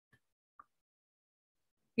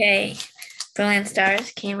Okay. Brilliant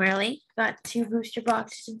Stars came early. Got 2 booster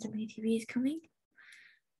boxes and some ATVs coming.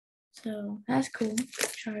 So that's cool.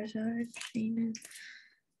 Charizard, Shaman.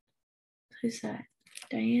 Who's that?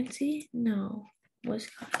 Diancie? No. We're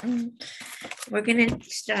gonna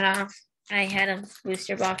start off. I had a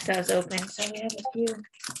booster box that was open, so we have a few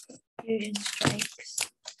fusion strikes.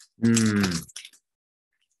 I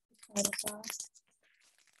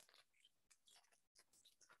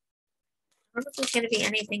don't know if there's going to be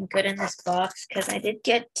anything good in this box because I did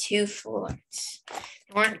get 2 full arts.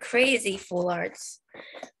 They weren't crazy full arts.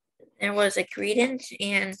 There was a Greedent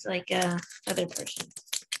and like a other person.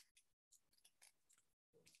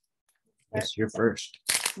 Yes, you're first.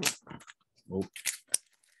 Oh.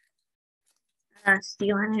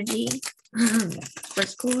 Steel Energy,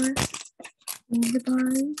 Briscore,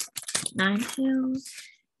 Wonderbar, Ninetales,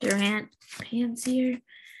 Durant, Panseer,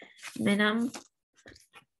 Minim,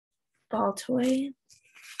 Baltoy,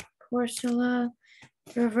 Corsola,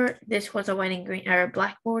 Revert. This was a white and green or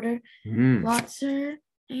black border. Lotzer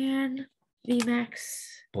and VMAX.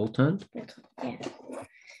 Bolton? Yeah.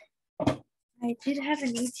 I did have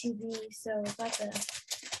an ETV, so got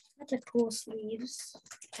the cool sleeves,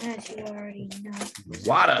 as you already know.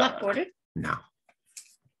 Water. Black border? No.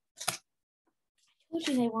 I told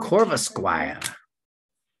you they want Corvusquire.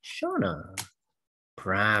 Shauna.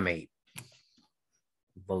 Primate.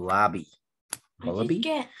 Vullaby.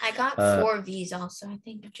 I got 4 of these also. I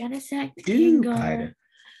think Genesect, Gengar,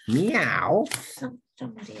 Meow,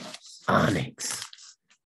 somebody else. Onyx,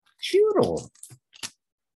 Choodle,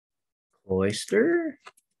 Cloyster,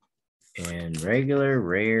 and regular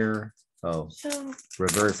rare. Oh, so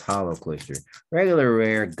reverse hollow Cloyster. Regular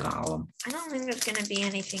rare Golem. I don't think there's gonna be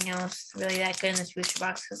anything else really that good in this booster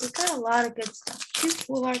box because it's got a lot of good stuff. 2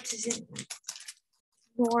 full arts isn't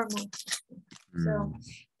normal. So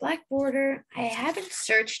black border, I haven't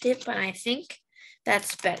searched it, but I think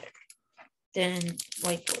that's better than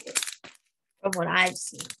white border from what I've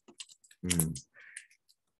seen.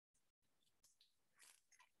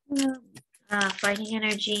 Fighting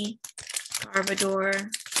Energy, Garbodor,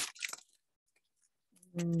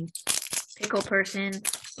 Pickle Person,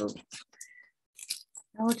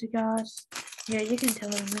 Eldegoss. Yeah, you can tell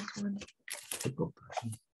it on this one. Pickle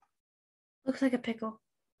Person. Looks like a pickle.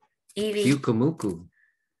 Eevee. Yukamuku.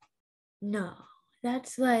 No,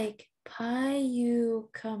 that's like Pyukamuku.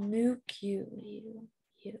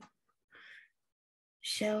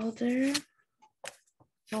 Shelter.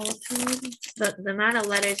 Voltage. The amount of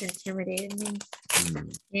letters intimidated me.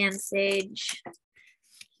 Sage.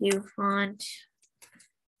 Q-Font.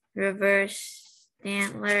 Reverse.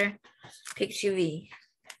 Stantler. Pikachu V.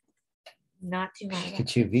 Not too much.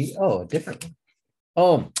 Pikachu V? Oh, a different one.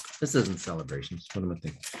 Oh, this isn't Celebrations. What am I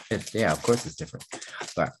thinking? Yeah, of course it's different.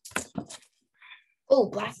 But oh,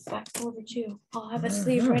 black border too. I'll have a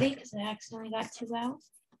sleeve ready because I accidentally got 2 out.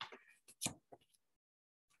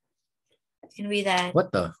 It's gonna be that.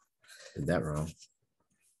 What the? Did that wrong?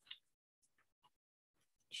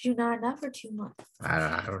 Did you not enough or too much?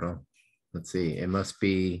 I don't know. Let's see. It must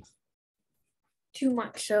be too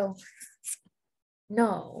much. So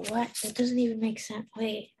no, what? That doesn't even make sense.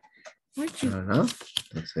 Wait. Where'd you? I don't know.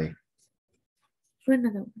 Let's see. For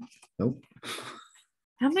another one. Nope.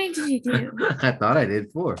 How many did you do? I thought I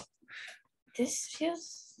did 4. This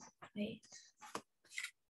feels. Wait.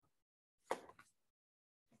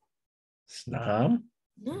 Snob?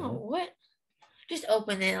 No, what? Just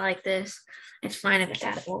open it like this. It's fine if it's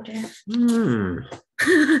out of order.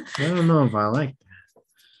 I don't know if I like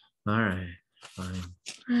that. All right,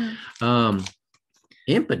 fine.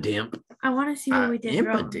 Impidimp. I want to see what we did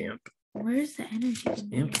Impidimp. wrong. Where's the energy?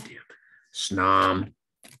 Impidimp. Snom.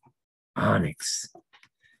 Onyx.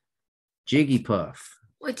 Jigglypuff.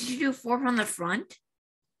 Wait, did you do 4 from the front?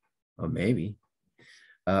 Oh, maybe.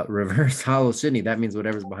 Reverse Hollow Sydney. That means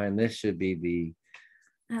whatever's behind this should be the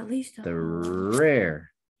at least the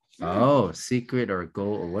rare. Oh, secret or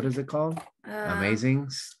gold, or what is it called? Amazing,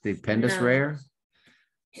 stupendous rare.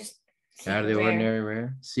 Just out of the ordinary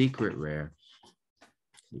rare. Secret rare.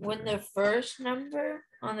 When the first number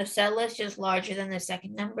on the set list is larger than the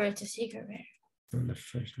second number, it's a secret rare. From the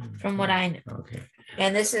first number. From what I know. Okay.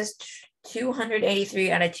 And this is 283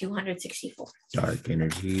 out of 264. Dark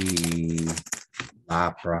Energy.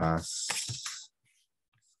 Lapras.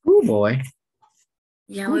 Oh boy.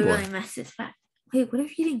 Yeah, we really messed this back. Wait, what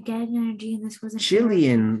if you didn't get an energy and this wasn't Chili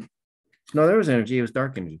and no, there was energy. It was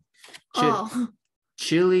dark energy.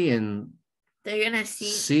 Chili and they're gonna see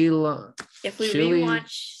Sila. If we rewatch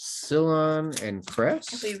Sillon and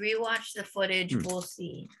Cress. If we rewatch the footage, we'll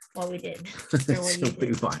see what we did. Or what So you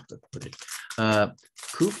did. watch the footage.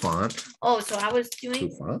 Coufont. Oh, so I was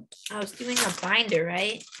doing a binder,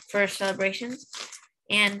 right, for celebrations,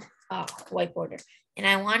 and white border. And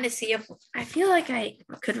I wanted to see if I feel like I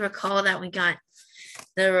could recall that we got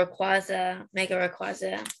the Rayquaza, Mega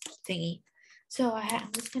Rayquaza thingy. So I'm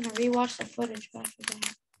just gonna rewatch the footage back again.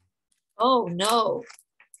 Oh no.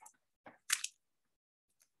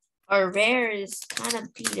 Our rare is kind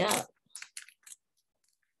of beat up.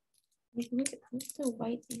 What's the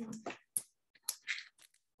white thing on?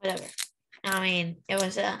 Whatever. I mean, it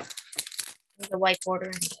was a white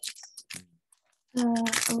border.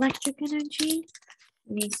 Electric energy,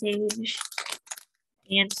 Visage,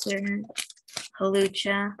 Answer,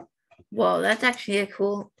 Halucha. Whoa, that's actually a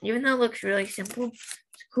cool. Even though it looks really simple,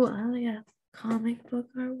 it's cool. Oh yeah, comic book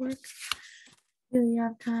artwork.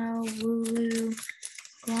 Helioptile, Wooloo,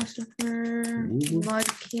 Glossifer,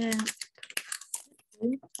 Mudkip,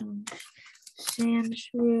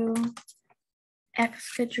 Sandshrew,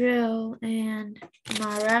 Excadrill, and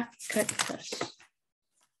Maractus.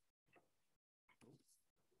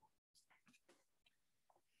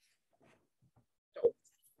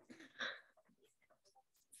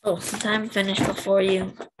 Oh, since I'm finished before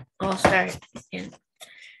you, I'll start again.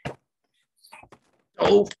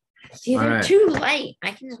 Oh, see, they're too light.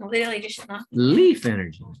 I can literally just knock Leaf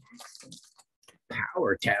Energy,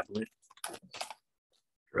 Power Tablet,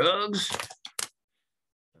 Drugs,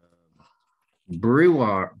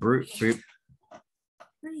 Beware.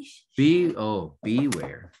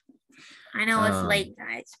 I know it's late,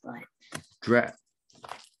 guys, but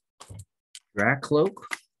Dracloak,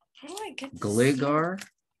 how do I get Gligar,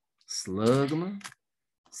 Slugma,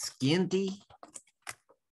 Skinty,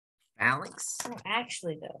 Alex. Oh,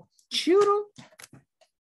 actually, though. Choodle,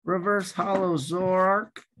 Reverse Hollow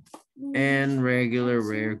Zoroark, and regular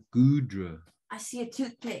rare Goodra. I see a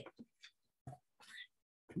toothpick.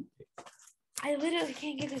 I literally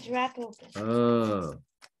can't get this wrap open. Oh.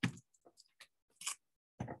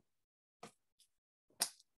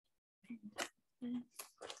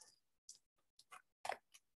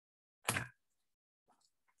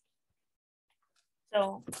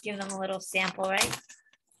 So give them a little sample, right?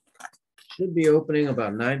 Should be opening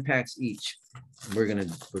about 9 packs each. We're gonna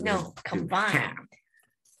combined.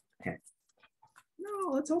 Half.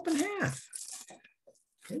 No, let's open half.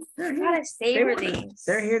 I gotta savor these.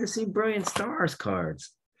 They're here to see Brilliant Stars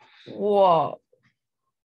cards. Whoa.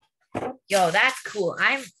 Yo, that's cool.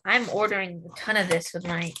 I'm ordering a ton of this with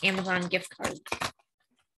my Amazon gift card.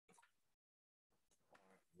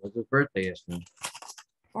 What's his birthday yesterday?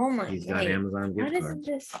 Oh my god. He's got Amazon gift cards. Why doesn't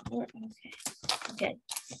this work? Okay.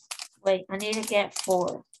 Wait, I need to get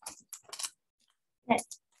 4. Okay.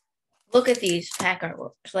 Look at these pack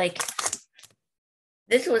artworks. Like,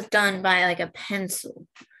 this was done by like a pencil.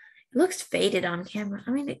 It looks faded on camera.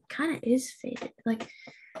 I mean, it kind of is faded. Like,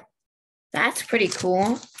 that's pretty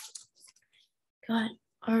cool. Got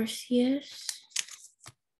Arceus.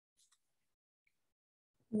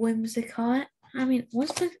 Whimsicott. I mean,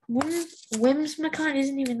 Whimsicott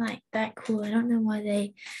isn't even like that cool. I don't know why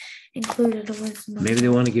they included a Whimsicott. Maybe they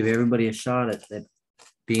want to give everybody a shot at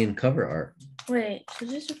being cover art. Wait, so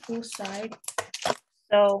this is a full side.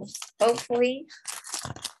 So hopefully,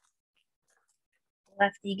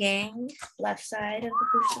 lefty gang, left side of the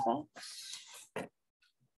booster box.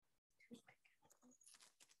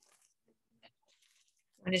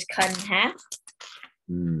 I'm just cut in half.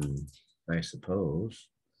 I suppose.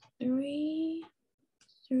 3.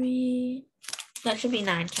 That should be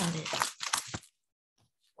 9. Count it.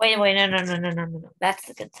 Wait, no. That's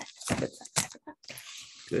the good side.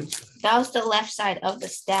 Good. That was the left side of the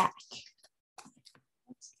stack.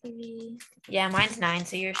 That's 3. Yeah, mine's 9,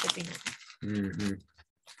 so yours should be 9. Mm-hmm. I'm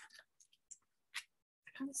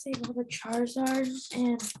trying to save all the Charizards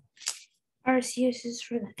and Arceus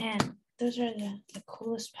for the end. Those are the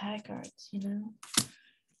coolest pack arts, you know?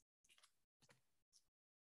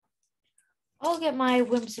 I'll get my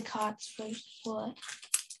Whimsicotts first. What?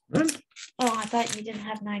 What? Oh, I thought you didn't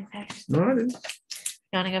have 9 packs. No, I didn't.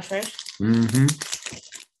 You want to go first? Mm-hmm.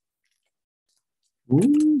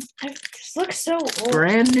 Ooh. This looks so old.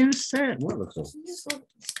 Brand new set. What looks old? This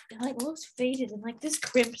looks faded and like this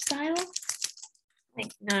crimp style.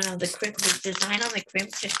 Like no, the crimp, the design on the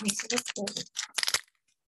crimp just makes it look old.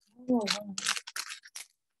 Oh, wow.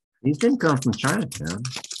 These didn't come from Chinatown.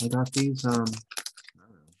 I got these. I don't know.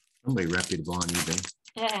 Somebody reputable on eBay.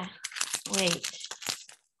 Yeah. Wait.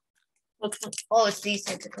 Look. Oh, it's these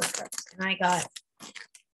types of cards, and I got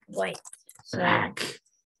white. So. Back.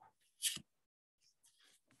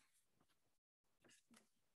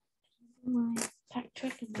 My pack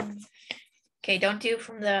trick. Okay, don't do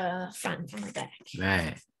from the front, from the back.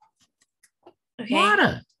 Right. Okay.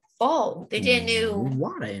 Water. Oh, they did a new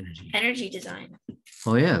water energy design.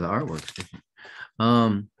 Oh yeah, the artwork's different.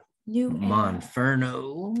 New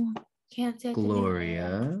Monferno. Can't say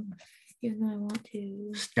Gloria. Even though I want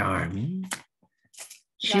to. Starmie.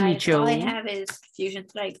 Guys, all I have is Fusion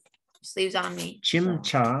Strike sleeves on me.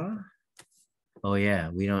 Chimcha. So. Oh yeah,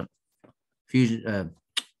 we don't. Fusion.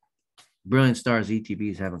 Brilliant Stars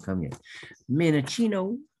ETBs haven't come yet.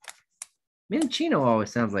 Minachino. Minachino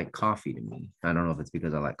always sounds like coffee to me. I don't know if it's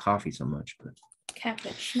because I like coffee so much, but.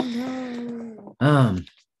 Cappuccino.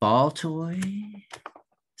 Ball Toy.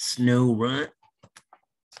 Snow Runt.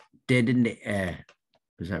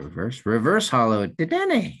 Was that reverse? Reverse Hollow.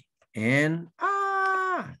 Dedenne. And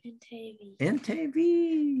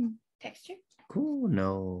NTV. Texture? Cool.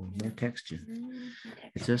 No texture.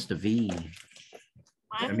 It's just a V.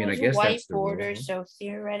 I mean, I guess white border, so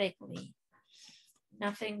theoretically,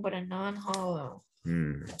 nothing but a non-hollow.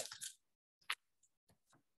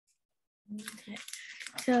 Okay.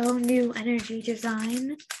 So new energy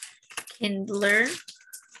design, Kindler,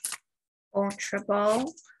 Ultra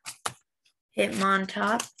Ball,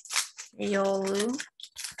 Hitmontop, Aolu,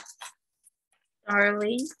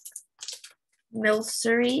 Starly,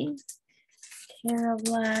 Milcery,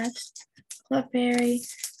 Carablast, Clefairy,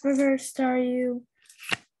 Reverse Staryu,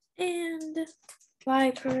 and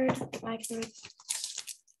Viper.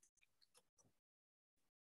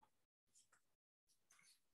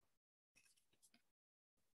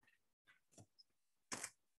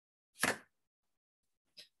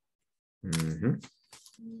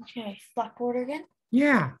 Okay, black border again.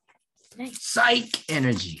 Yeah. Nice. Psych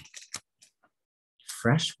energy.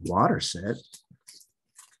 Fresh water set.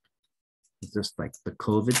 Is this like the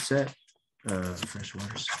COVID set? Fresh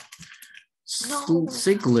water set. No.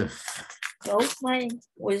 Siglif. Both mine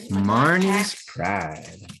was Marnie's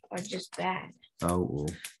Pride. Are just bad. Oh.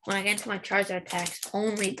 When I get into my Charizard packs,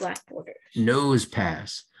 only black border. Nose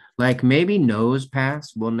Pass. Like maybe Nose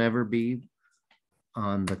Pass will never be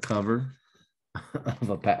on the cover of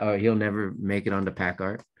a pack, or he'll never make it onto pack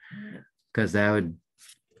art, because that would,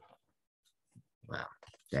 well,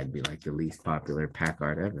 that'd be like the least popular pack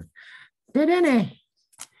art ever. Dedenne.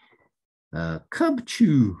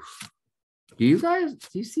 Cubchoo. Do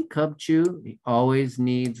you see Cubchoo? He always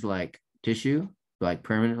needs like tissue, like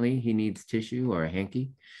permanently he needs tissue or a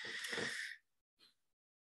hanky.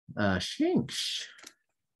 Shinx.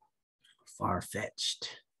 Farfetch'd.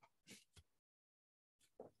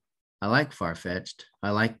 I like Farfetch'd. I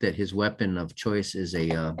like that his weapon of choice is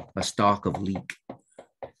a stalk of leek.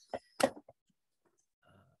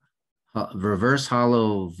 Reverse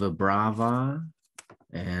Hollow Vibrava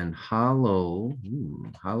and Hollow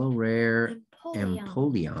Rare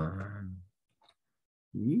Empoleon.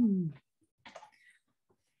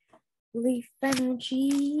 Leaf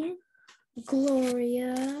Energy,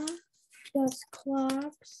 Gloria,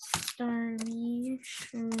 Dusclops, Starmie,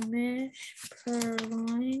 Shroomish,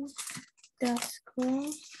 Purloin,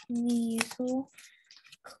 Dusclops, Sneasel,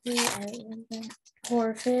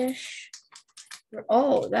 Corfish.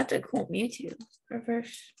 Oh, that's a cool Mewtwo.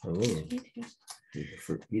 Reverse. Oh, Mewtwo.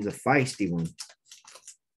 He's a feisty one.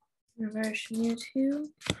 Reverse Mewtwo.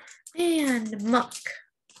 And Muck.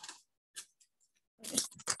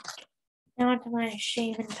 Now onto my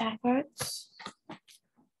Shaman pack arts. Is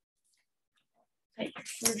that your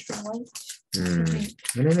first white?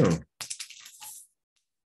 I don't know.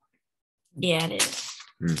 Yeah, it is.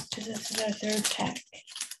 Because this is our third pack.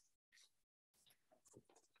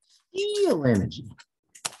 Steel Energy.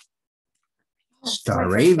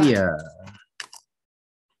 Staravia.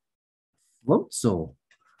 Floatzel.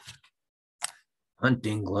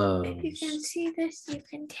 Hunting Gloves. If you can see this, you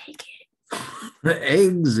can take it.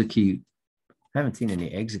 Execute. Haven't seen any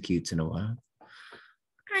executes in a while.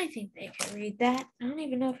 I think they could read that. I don't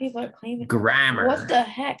even know if people are claiming Grammar. What the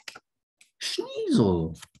heck?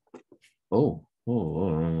 Sneasel. Oh.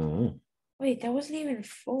 Wait, that wasn't even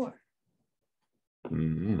 4.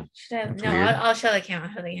 Should I? That's No, weird. I'll show the camera.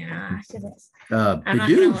 After this. I'm not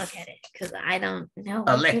gonna look at it because I don't know.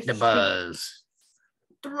 Electabuzz.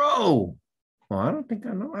 Throw. Well, I don't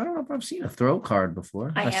know if I've seen a throw card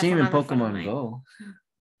before. I've seen him in Pokemon Go.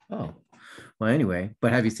 Oh, well, anyway.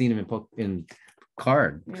 But have you seen him in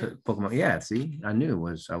card Pokemon? Yeah. See, I knew it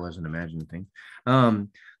was. I wasn't imagining things.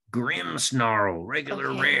 Grimmsnarl,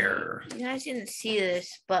 regular rare. You guys didn't see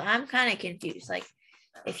this, but I'm kind of confused. Like,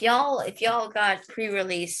 if y'all got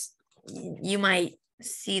pre-release, you might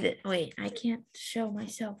see that. Wait, I can't show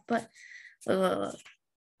myself, but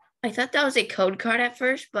I thought that was a code card at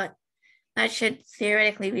first, but That should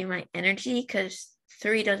theoretically be my energy because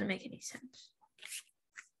 3 doesn't make any sense.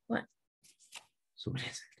 What? So what is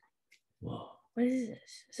it? Whoa. What is this?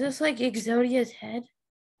 Is this like Exodia's head?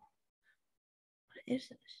 What is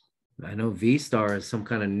this? I know V-Star is some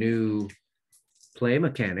kind of new play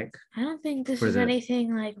mechanic. I don't think this is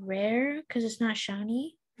anything like rare because it's not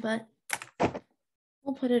shiny, but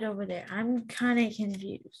we'll put it over there. I'm kind of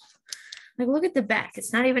confused. Like, look at the back.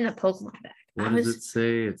 It's not even a Pokemon back. What does it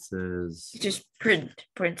say? It says just print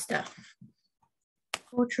stuff.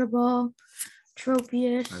 Ultra Ball,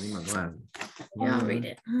 Tropius. I need my glasses. Yeah, I'll read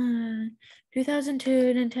it.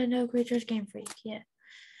 2002 Nintendo Creatures Game Freak. Yeah.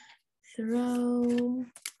 Throw,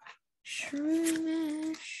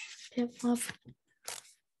 Shroomish, Piplup,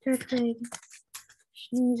 Turtwig,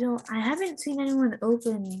 Sneasel. I haven't seen anyone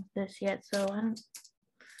open this yet, so I don't.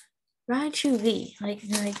 Raichu V. Like,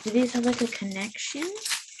 do these have like a connection?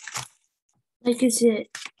 Like, is it?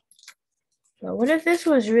 But what if this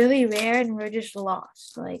was really rare and we're just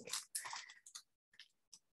lost? Like,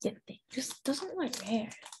 it just doesn't look rare.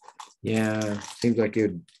 Yeah, seems like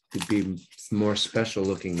it would be more special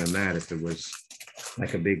looking than that if it was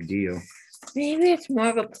like a big deal. Maybe it's more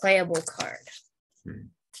of a playable card.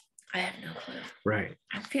 I have no clue. Right.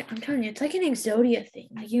 I'm telling you, it's like an Exodia thing.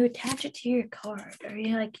 Like, you attach it to your card, or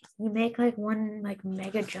you make like one like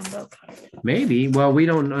mega jumbo card. Maybe. Well, we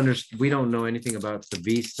don't know anything about the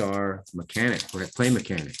V-Star mechanic or play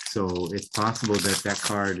mechanic, so it's possible that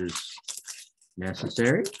card is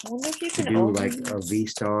necessary I wonder if you to can do open like this. a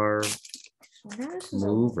V-Star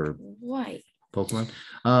move or white Pokemon.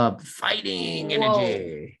 Fighting Whoa.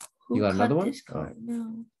 Energy. Who You got another one? This card?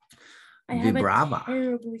 No. I have Vibrava. a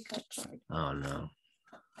terribly cut card. Oh no.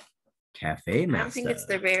 Cafe Master. I don't think it's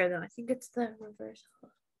the rare though. I think it's the reverse.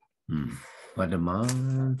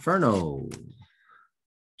 Badamon Inferno.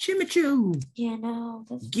 Chimichu. Yeah, no.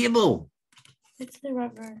 Gibble. It's the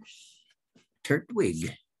reverse.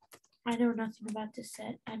 Turtwig. I know nothing about this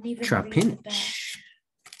set. I didn't even read the back. Trapinch.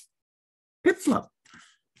 Piplup.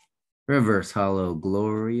 Reverse Hollow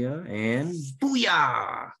Gloria and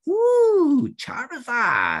Booyah. Woo!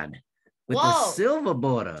 Charizard with the silver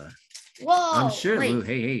border. Whoa! I'm sure. Wait.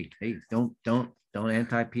 Hey! Don't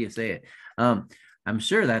anti-PSA it. I'm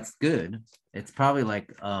sure that's good. It's probably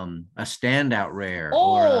like a standout rare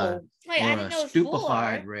or a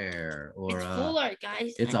stupefied rare or it's full art,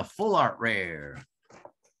 guys. It's a full art rare.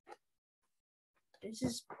 This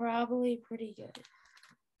is probably pretty good.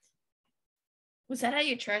 Was that how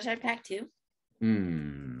your Charizard pack too?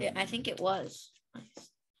 Yeah, I think it was.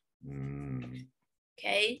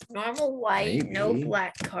 Okay, normal white, no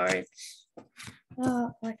black cards.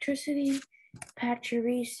 Electricity,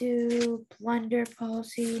 Pachirisu, Blunder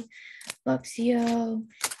Policy, Luxio,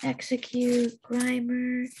 Execute,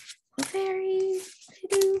 Grimer, Clefairy,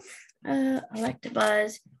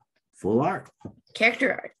 Electabuzz. Full art.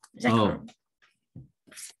 Character art. Is that cool?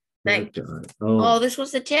 Oh, this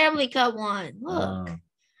was the terribly cut one. Look.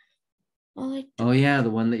 Oh yeah,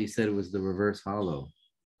 the one that you said was the reverse hollow,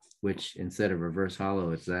 which instead of reverse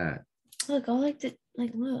hollow, it's that. Look, look.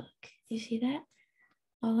 You see that?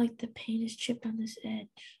 All like the paint is chipped on this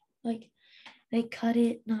edge. Like they cut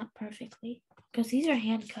it not perfectly because these are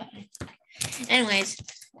hand cut. Anyways,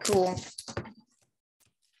 cool.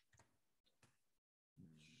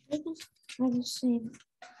 Let's see.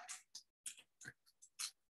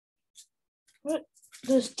 What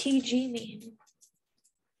does TG mean?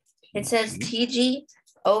 It says TG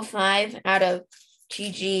 05 out of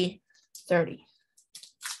TG 30.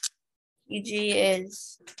 TG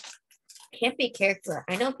can't be character art.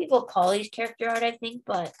 I know people call these character art, I think,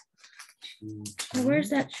 but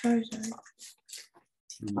where's that Charizard?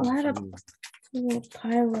 I had a little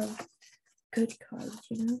pile of good cards,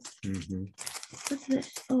 you know? What's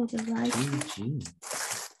this? Oh, the Raichu.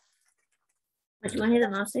 Do you want to hear the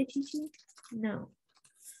mouse say TG? No.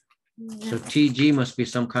 So TG must be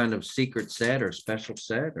some kind of secret set or special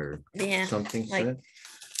set or something set.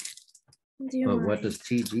 But what does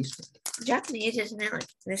TG stand? Japanese, isn't it? Like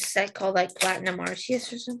this set called like Platinum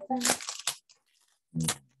Arceus or something?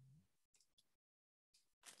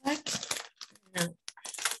 No.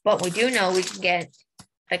 But we do know we can get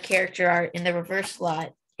a character art in the reverse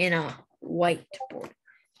slot in a white board.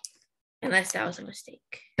 Unless that was a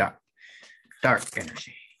mistake. Dark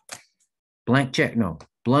energy. Blank check, no.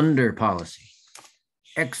 Blunder policy.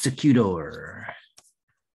 Executor.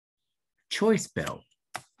 Choice belt.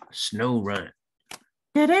 Snow run.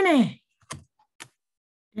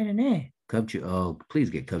 Cubchoo. Oh, please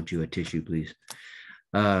get Cubchoo a tissue, please.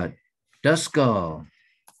 Duskull.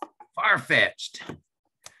 Farfetched.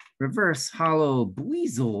 Reverse hollow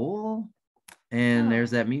Buizel. And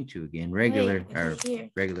there's that Mewtwo again. Regular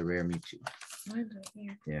regular rare Mewtwo. Mine's right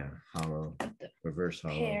here. Yeah, hollow, reverse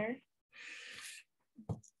hollow. Pair.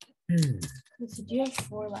 So do you have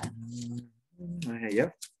 4 left?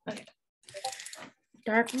 Yep. Okay.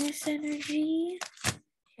 Darkness Energy,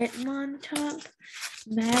 Hitmontop,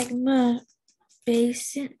 Magma,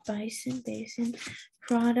 Bison,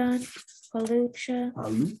 Prodon, Palucha,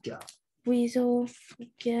 Weasel,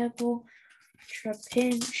 Gabble,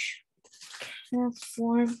 Trapinch,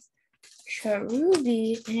 Transform,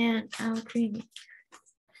 Cherubi, and Alcremie.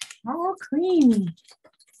 Alcremie.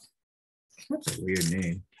 That's a weird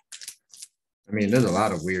name. I mean, there's a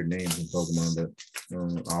lot of weird names in Pokemon, but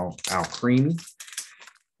Alcremie.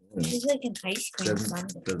 She's like an ice cream.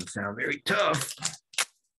 Doesn't sound very tough.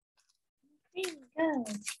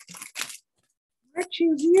 I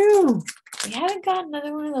choose you. We haven't got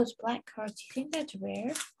another one of those black cards. Do you think that's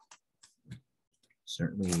rare?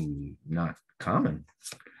 Certainly not common.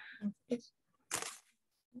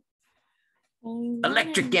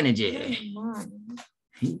 Electric energy.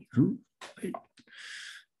 Who?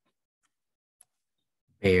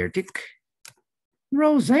 Beartic.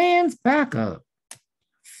 Roseanne's backup.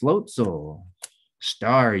 Floatzel.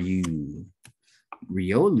 Staryu.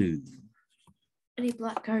 Riolu. Any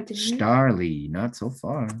black cards in here? Starly, not so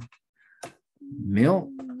far.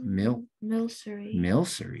 Milcery.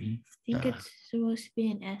 Milcery. I think it's supposed to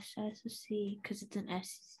be an S as a C because it's an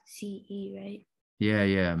SCE, right?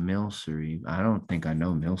 Yeah, Milcery. I don't think I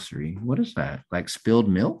know Milcery. What is that? Like spilled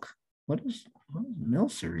milk? What is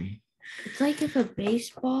Milcery? It's like if a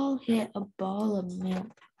baseball hit a ball of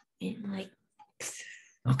milk and like.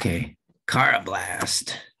 Okay.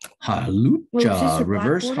 Carablast. Halucha.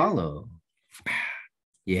 Reverse hollow.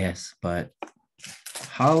 Yes, but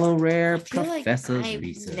hollow rare Professor's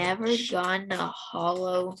Research. I've never gotten a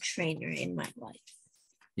hollow trainer in my life.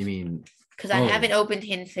 You mean? Because I haven't opened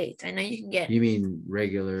Hidden Fates. I know you can get. You mean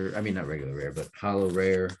regular? I mean not regular rare, but hollow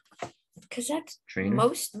rare. Because that's trainer?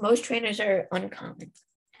 Most trainers are uncommon.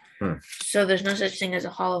 Huh. So there's no such thing as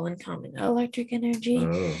a hollow uncommon. Electric Energy,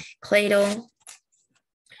 Claydol,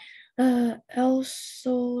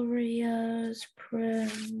 Elsoria's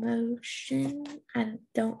Promotion. I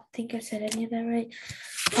don't think I said any of that right.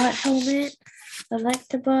 Hot Helmet,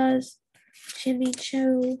 Electabuzz,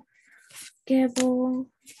 Chimicho,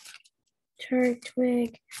 Gabble,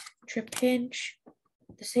 Turtwig, Trapinch,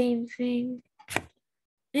 the same thing,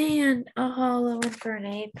 and a hollow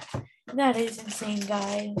Infernape. That is insane,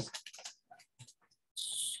 guys.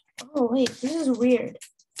 Oh, wait, this is weird.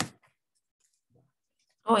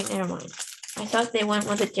 Oh, wait, never mind. I thought they went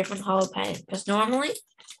with a different hollow pattern because normally,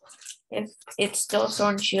 if it's still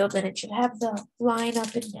Sword and Shield, then it should have the line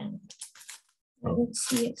up and down. I didn't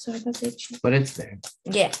see it, so I thought they'd change. But it's there.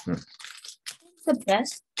 Yeah. The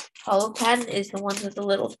best hollow pattern is the ones with the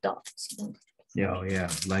little dots. You know? Yeah,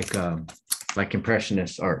 like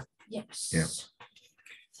impressionist art. Yes. Yeah.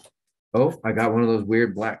 Oh, I got one of those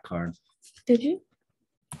weird black cards. Did you?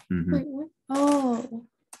 Mm-hmm. Wait, what? Oh.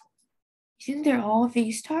 You think they're all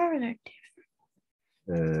V-Star or they're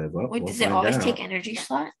different? Well, wait, does it always take energy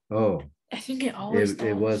slot? Oh. I think it always does.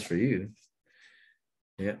 It was for you.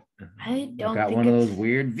 Yeah. I don't got think one of those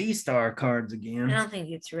weird V-Star cards again. I don't think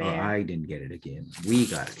it's rare. Oh, I didn't get it again. We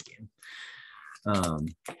got it again.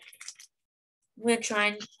 We're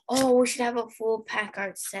trying. Oh, we should have a full pack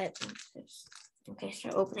art set. Okay,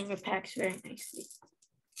 start opening your packs very nicely.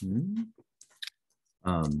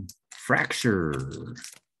 Fracture.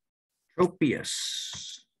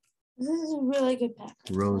 Tropius. This is a really good pack.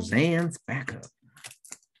 Roseanne's backup.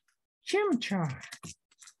 Chimchar.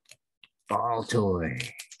 Ball toy.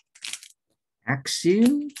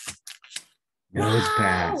 Axew. Nose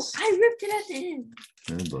pass. I ripped it at the end.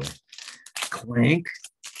 Oh boy. Clank.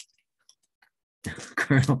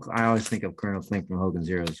 Colonel. I always think of Colonel Clink from Hogan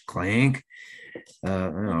Zero's. Clank. I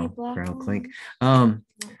don't know. Colonel Clink.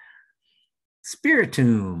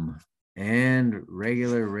 Spiritomb. And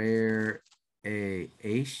regular rare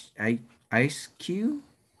Ice Q.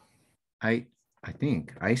 I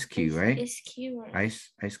think Ice Q, right? Ice Q.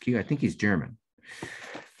 Ice Q. I think he's German.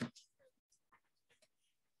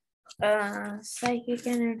 Psychic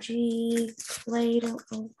Energy,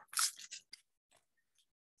 Claydol,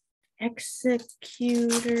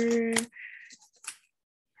 Executor,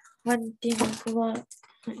 Hunting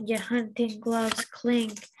Gloves,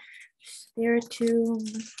 Clink,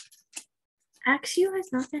 Spiritomb. Axew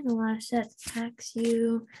has not been a lot of sets.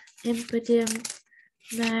 Axew, Impidimp,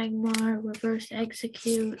 Magmar, Reverse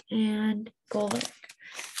Execute, and Golurk.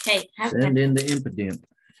 Okay, send in the Impidimp.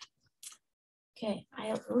 Okay, I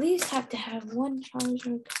at least have to have one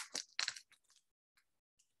Charizard.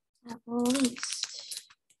 At least.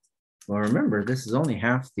 Well, remember, this is only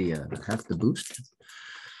half the boost.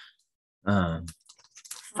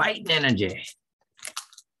 Fighting energy.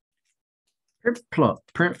 Print plug.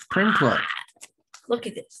 Look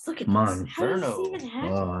at this. Look at Monferno. this. How does this even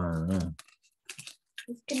happen? Oh, I don't know.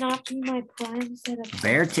 This cannot be my prime set of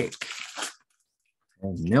Beartic.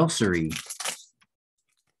 And Milcery.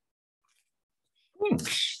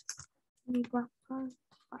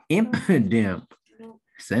 Impidimp.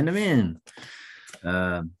 Send them in.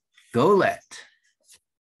 Golett.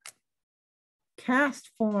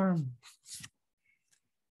 Cast form.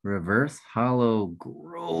 Reverse hollow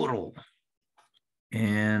Grotle.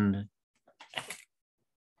 And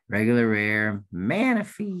regular rare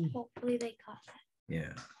Manaphy. Hopefully they caught that.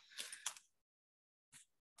 Yeah.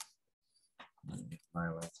 My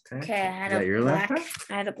last pack. Okay, I had your last pack?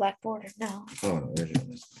 I had a black border. No. Oh, no, there's your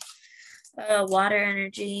last. Water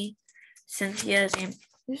energy. Cynthia's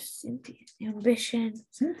ambition.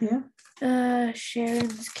 Cynthia.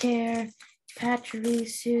 Sharon's care.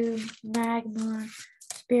 Pachirisu. Magmar.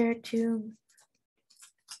 Spiritomb.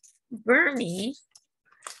 Bernie.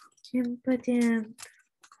 Impidimp.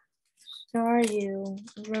 Staryu.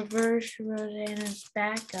 Reverse Rosanna's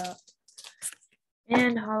backup.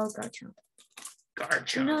 And Hollow Garchomp.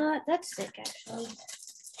 You know what? That's sick, actually.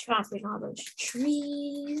 Chopping all those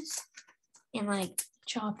trees. And like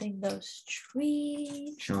chopping those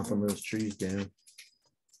trees. Chopping those trees down.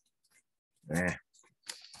 Ah.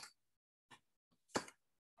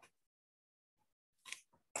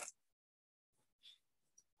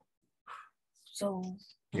 So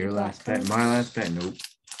your last pet, my last pet, nope.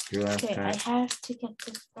 Your last pet. I have to get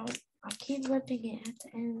this right. I keep ripping it at the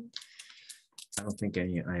end. I don't think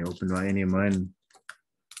I opened any of mine.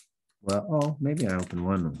 Well, oh, maybe I opened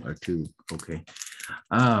one or two. Okay.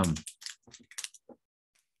 All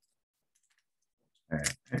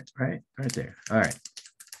right there. All right.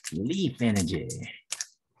 Leaf Energy.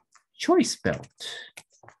 Choice Belt.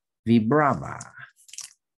 Vibrava.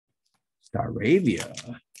 Staravia.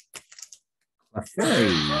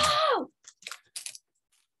 Clefairy.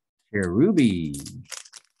 Cherubi.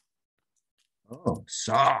 Oh,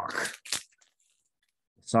 Sock.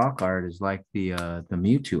 Sock art is like the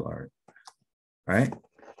Mewtwo art, right?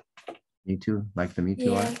 Mewtwo, like the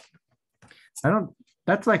Mewtwo art.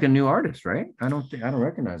 That's like a new artist, right? I don't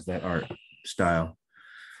recognize that art style.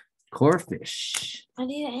 Corfish. I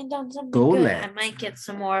need to end on something Golett. good. I might get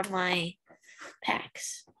some more of my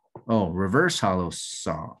packs. Oh, reverse hollow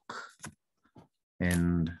Sock.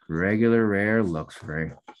 And regular rare looks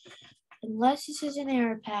great. Unless this is an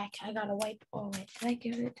error pack, I gotta wipe. Oh wait, did I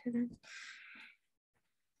give it to them?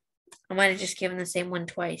 I might have just given the same one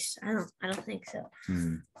twice. I don't think so.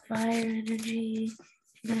 Fire energy,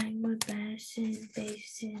 magma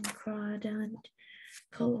basin, crawdont,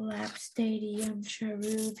 collapse stadium,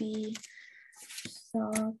 cherubi,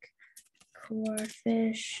 sock,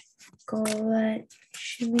 corfish, golett,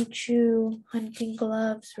 shimichu, hunting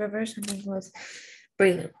gloves, reverse hunting gloves,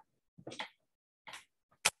 breloom.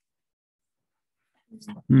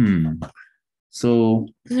 So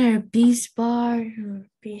is there a beast bar or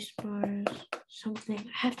beast bars? Something.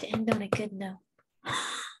 I have to end on a good note.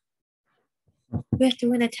 We have to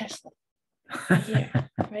win a Tesla. Right here.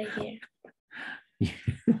 Right here.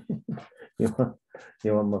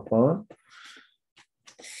 You want my phone?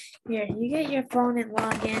 Here, you get your phone and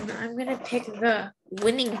log in. I'm gonna pick the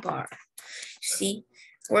winning bar. See,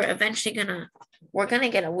 we're gonna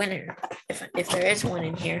get a winner if there is one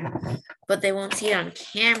in here, but they won't see it on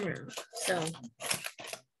camera. So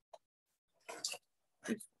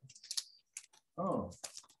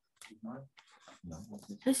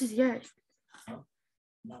this is yours.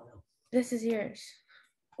 This is yours.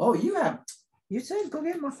 Oh, you said go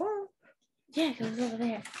get my phone. Yeah, it was over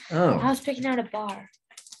there. Oh, I was picking out a bar.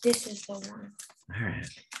 This is the one. All right.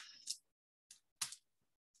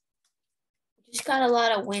 Just got a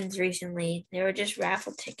lot of wins recently. They were just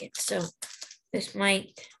raffle tickets, so this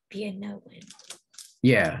might be a no win.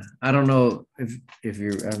 Yeah, I don't know if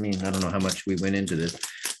you're. I mean, I don't know how much we went into this.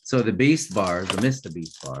 So the Beast bars, the Mr.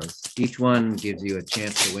 Beast bars, each one gives you a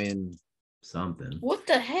chance to win something. What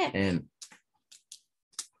the heck?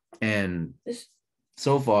 And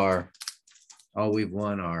so far, all we've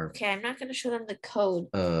won are. Okay, I'm not gonna show them the code.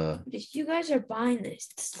 If you guys are buying this,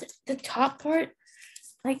 the top part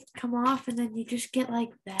like come off and then you just get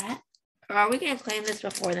like that. Or are we gonna claim this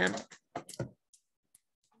before them?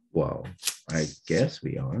 Well, I guess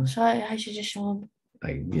we are. So I should just show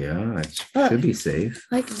them. Yeah, it should be safe.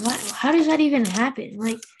 Like what? How does that even happen?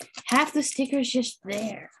 Like half the sticker is just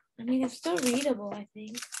there. I mean, it's still readable, I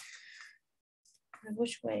think.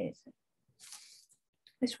 Which way is it?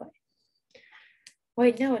 This way.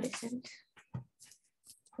 Wait, no, it isn't.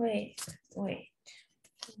 Wait. Wait,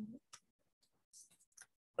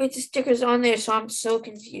 the sticker's on there, so I'm so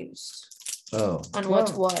confused. Oh. On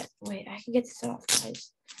what's what. Wait, I can get this off,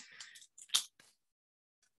 guys.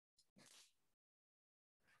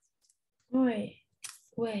 Wait.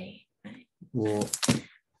 Well,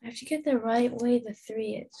 I have to get the right way the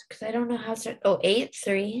 3 is, because I don't know how to. Oh, 8,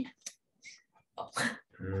 3. Oh.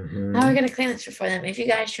 Now we're gonna claim this before them. If you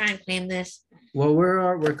guys try and claim this. Well,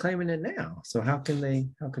 we're claiming it now. So how could they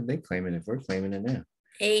claim it if we're claiming it now?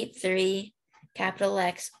 8, 3, capital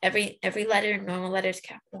X. Every letter, normal letter is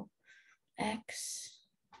capital. X,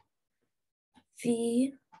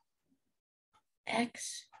 V,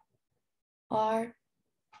 X, R,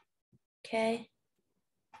 K,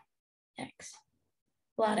 X.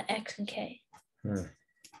 A lot of X and K. Huh.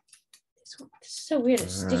 This is so weird.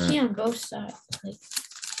 It's sticky on both sides. Like,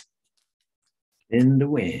 in the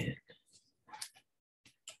wind.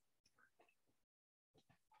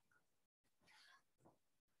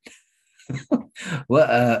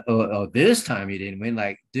 Well, this time you didn't win.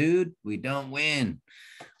 Like, dude, we don't win.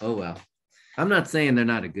 Oh well. I'm not saying they're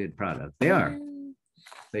not a good product. They are.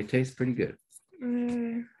 They taste pretty good.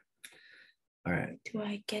 All right. Do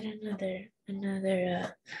I get another thingy?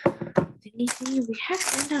 We have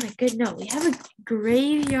to end on a good note. We have a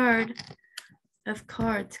graveyard of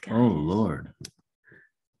cards, guys. Oh Lord.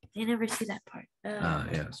 They never see that part. Yeah,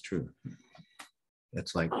 it's true.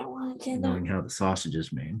 That's like knowing how the sausage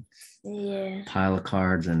is made. Yeah. Pile of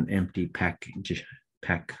cards and empty packaging.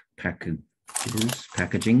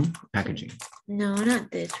 No,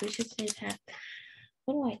 not this. We should say pack.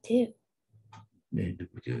 What do?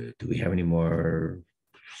 Do we have any more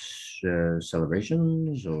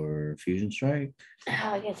celebrations or fusion strike?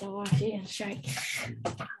 I'll get some more fusion strike.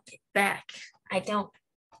 I'll get back. I don't.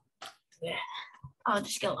 Yeah. I'll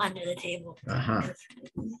just go under the table.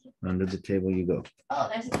 Under the table you go.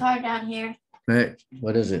 Oh, there's a card down here. Hey,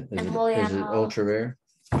 what is it? Is it ultra rare?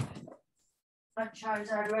 A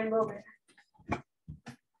Charizard Rainbow Rare.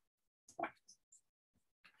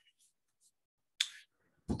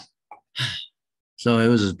 So it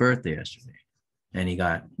was his birthday yesterday, and he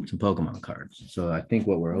got some Pokemon cards. So I think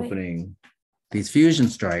what we're opening, these fusion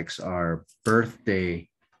strikes are birthday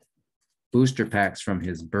booster packs from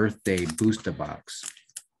his birthday booster box.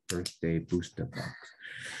 You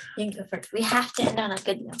can go first. We have to end on a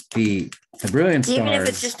good note. The Brilliant Stars. Even if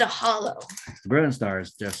it's just a hollow. The Brilliant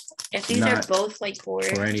Stars just. If these are both like for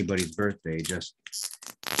anybody's birthday, just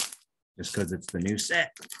because it's the new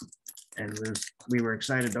set, and we were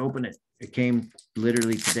excited to open it. It came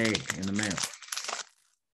literally today in the mail.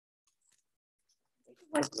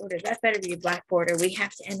 Black border. That better be a black border. We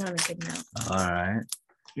have to end on a good note. All right.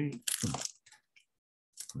 I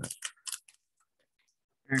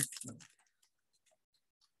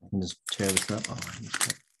can just tear this up.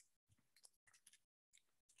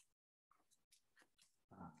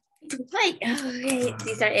 Okay,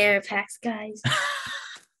 these are air packs, guys.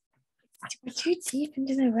 We're too deep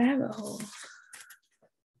into the rabbit hole.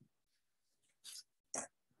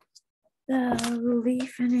 The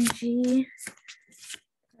Relief Energy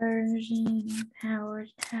version power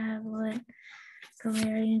tablet,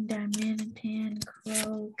 Galarian Diamantine,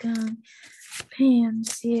 Croagunk,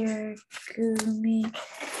 Pansear, Gumi,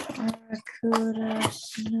 Aracuda,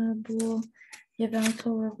 Snubbull,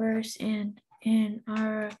 Yveltal Reverse, and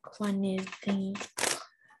Araquanid.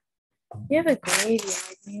 We have a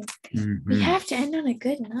graveyard, man. We have to end on a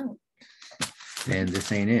good note. And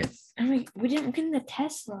this ain't it. I mean, we didn't win the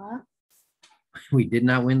Tesla. We did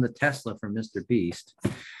not win the Tesla from Mr. Beast.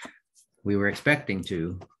 We were expecting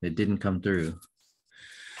to. It didn't come through.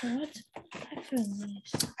 What? I feel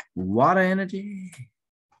nice. Water Energy.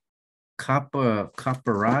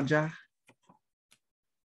 Kaparaja.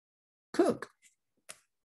 Cook.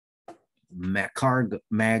 Magcargo.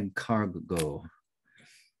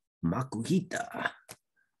 Makuhita.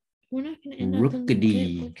 We're not going to end up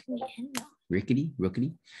Rookity. What can we end on? Rickety.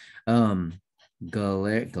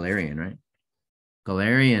 Galarian, right?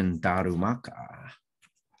 Galarian Darumaka.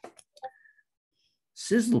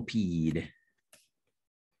 Sizzlepede.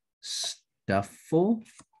 Stuffle.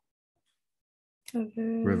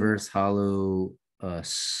 Reverse Hollow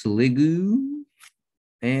Sliggoo.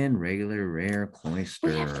 And regular rare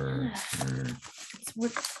Cloyster.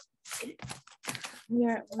 We're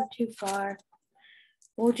too far.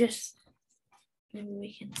 We'll just maybe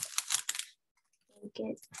we can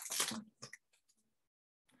get.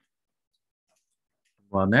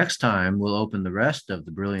 Well, next time we'll open the rest of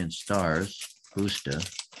the Brilliant Stars booster.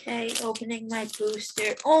 Okay, opening my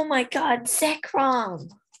booster. Oh my God,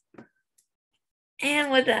 Zekrom!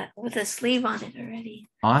 And with a sleeve on it already.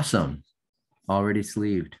 Awesome. Already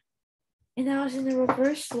sleeved. And now it's in the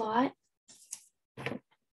reverse slot.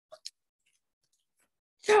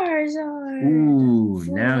 Charizard. Ooh,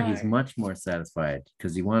 now he's much more satisfied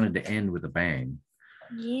because he wanted to end with a bang.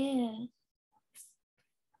 Yeah.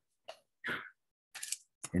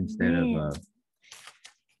 Instead of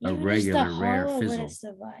a regular rare fizzle.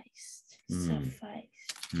 Suffice.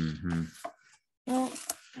 Mm-hmm. Well,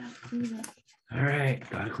 all right,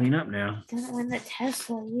 gotta clean up now. Didn't win the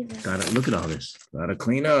Tesla either. Gotta look at all this. Gotta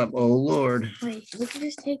clean up. Oh Lord. Wait, we can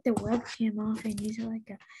just take the webcam off and use it like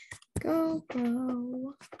a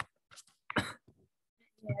GoPro.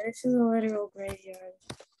 Yeah, this is a literal graveyard.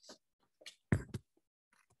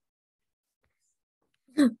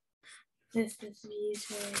 This view is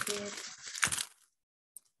really good.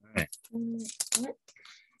 All right. What?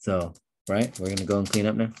 So, right, we're gonna go and clean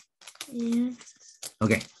up now. Yeah.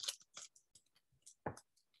 Okay.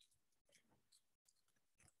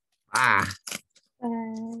 Ah.